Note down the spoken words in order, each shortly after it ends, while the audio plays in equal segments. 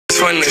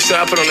funny. The shit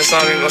I put on this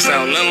song ain't gonna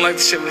sound nothing like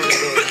the shit we was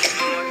doing.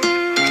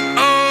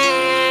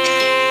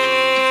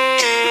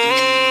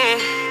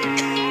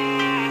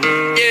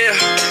 Yeah,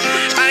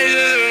 I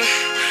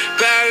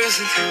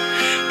just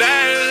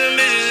baddest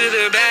bitches is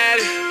the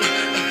baddest.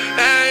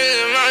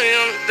 Baddest money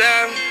on the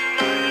dial.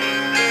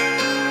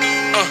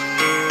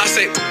 I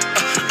say,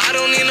 I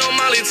don't need no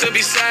Molly to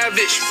be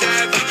savage.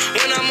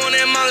 When I'm on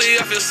that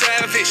Molly, I feel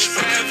savage.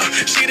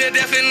 She the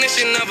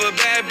definition of a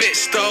bad bitch,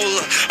 stole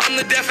her. I'm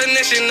the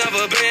definition of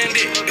a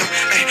bandit.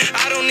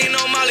 I don't need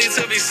no Molly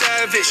to be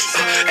savage.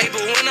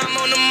 But when I'm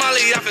on the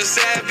Molly, I feel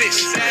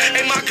savage.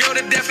 My girl,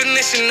 the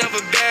definition of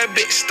a bad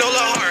bitch, stole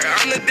her heart.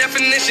 I'm the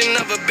definition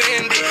of a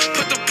bandit.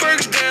 Put the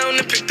perks down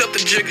and picked up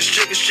the jiggers.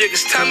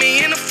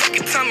 Tommy in the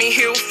fucking Tommy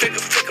Hill, figure.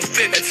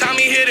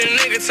 Tommy hit a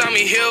nigga,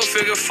 Tommy Hill,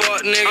 figure,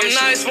 fuck nigga. I'm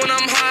nice when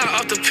I'm high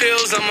off the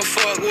pills, I'ma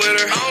fuck with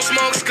her. I don't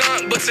smoke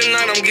skunk, but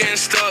tonight I'm getting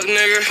stuck,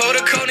 nigga. Hold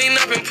the codeine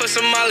up and put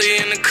some Molly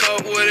in the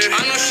cup with it.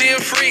 I know she a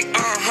freak,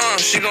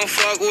 she gon'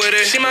 fuck with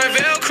it. She my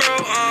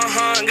Velcro,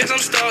 guess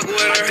I'm stuck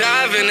with her.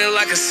 Dive in it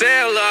like a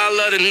sailor, I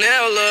love the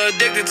nail her.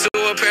 Addicted to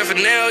her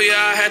paraphernalia,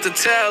 I had to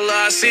tell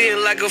her. I see it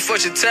like a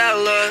fortune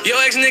teller. Yo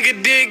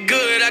ex-nigga did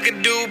good, I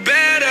could do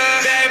better.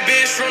 Bad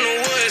bitch from the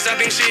woods, I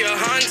think she a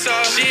hunter.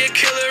 She a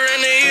killer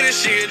and a eater,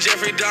 she a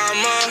Jeffrey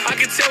Dahmer. I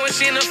can tell when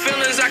she in the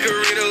feelings, I could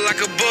read her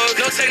like a book.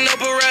 No take no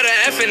beretta,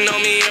 effing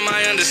on me, am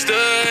I understood?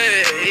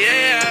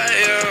 Yeah.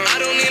 I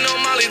don't need no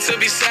Molly to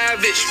be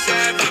savage.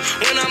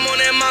 When I'm on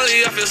that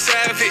Molly, I feel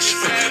savage.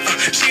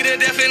 She the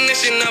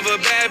definition of a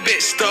bad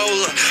bitch, stole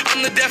her.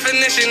 I'm the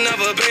definition of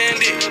a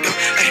bandit.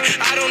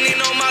 I don't need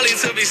no Molly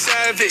to be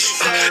savage.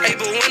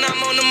 But when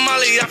I'm on the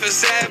Molly, I feel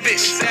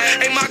savage.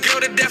 My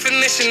girl, the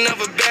definition of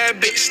a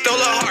bad bitch, stole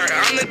her heart.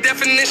 I'm the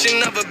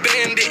definition of a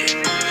bandit.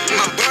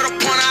 My brother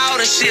point her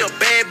out and she a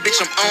bad bitch,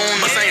 I'm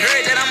on her. Ain't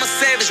heard that I'm a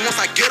savage, once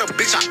I get a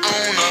bitch, I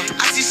own her.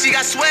 I see she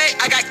got swag,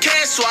 I got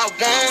cash, so I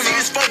want her. See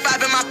this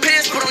 4-5 in my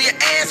pants, put on your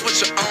ass with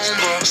your own,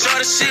 bro.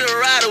 Shorty, she a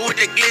rider with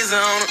the glizzy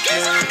on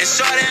her. And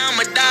shorty, I'm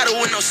a daughter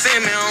with no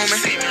semi on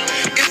me.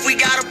 If we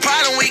got a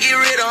problem, we get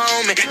rid of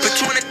homie. Put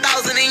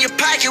 20,000 in your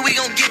pocket, we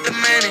gon' get the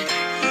money.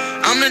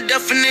 I'm the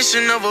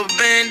definition of a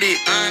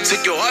bandit.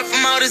 Took your heart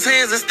from out his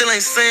hands and still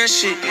ain't saying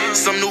shit.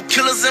 Some new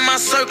killers in my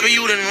circle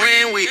you done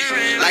ran with.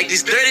 Like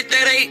this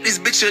 30-38, this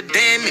bitch a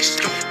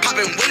damaged.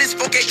 Poppin' Willis,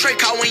 4K tray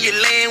car when you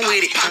land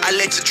with it. I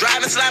let you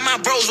drive and slide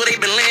my bros where they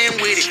been laying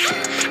with it.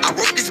 I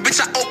wrote this bitch,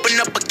 I open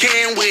up a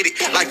can with it.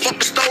 Like fuck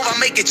the stove, I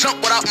make it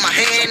jump without my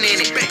hand in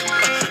it.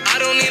 I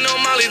don't need no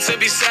Molly to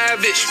be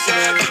savage.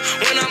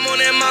 When I'm on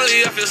that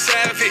Molly, I feel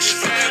savage.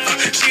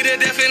 She the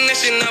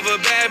definition of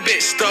a bad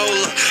bitch, stole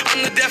her.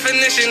 I'm the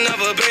definition of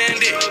a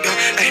bandit.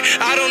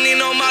 I don't need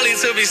no Molly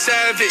to be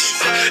savage.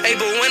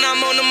 But when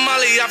I'm on the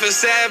Molly, I feel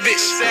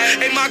savage.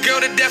 My girl,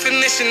 the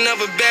definition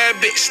of a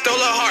bad bitch, stole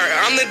her heart.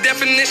 I'm the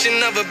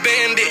definition of a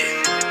bandit.